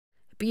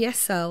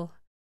BSL,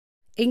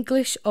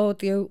 English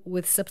audio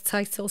with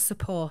subtitle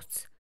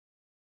support.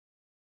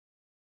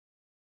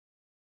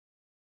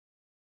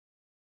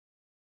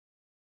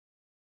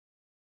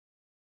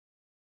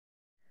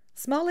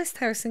 Smallest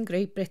house in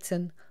Great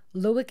Britain,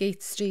 Lower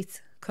Gate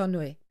Street,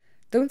 Conwy.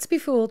 Don't be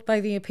fooled by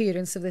the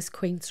appearance of this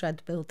quaint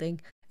red building.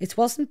 It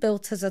wasn't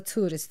built as a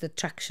tourist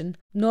attraction,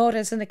 nor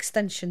as an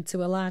extension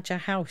to a larger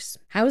house.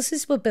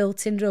 Houses were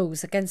built in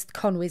rows against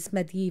Conwy's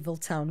medieval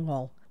town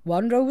wall.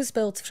 One row was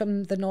built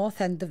from the north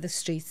end of the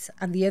street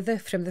and the other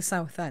from the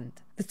south end.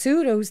 The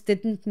two rows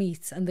didn't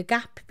meet, and the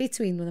gap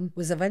between them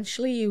was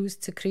eventually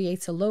used to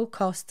create a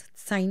low-cost,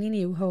 tiny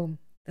new home.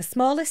 The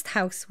smallest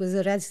house was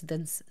a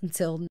residence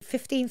until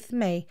 15th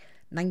May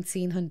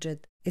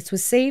 1900. It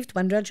was saved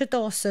when Roger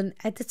Dawson,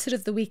 editor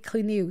of the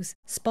Weekly News,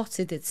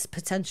 spotted its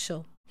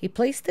potential. He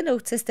placed a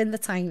notice in the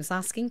Times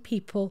asking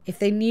people if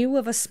they knew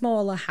of a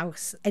smaller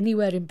house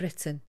anywhere in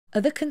Britain.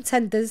 Other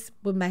contenders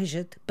were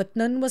measured, but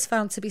none was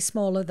found to be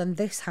smaller than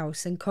this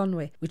house in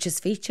Conwy, which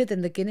is featured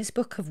in the Guinness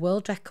Book of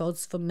World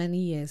Records for many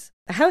years.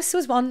 The house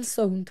was once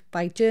owned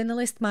by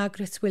journalist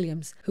Margaret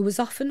Williams, who was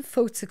often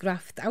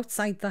photographed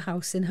outside the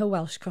house in her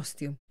Welsh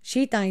costume.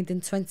 She died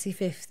in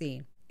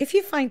 2015. If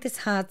you find it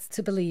hard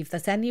to believe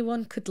that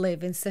anyone could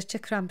live in such a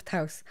cramped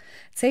house,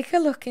 take a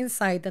look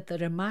inside at the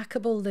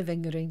remarkable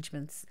living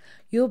arrangements.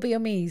 You'll be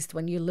amazed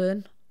when you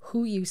learn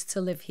who used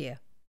to live here.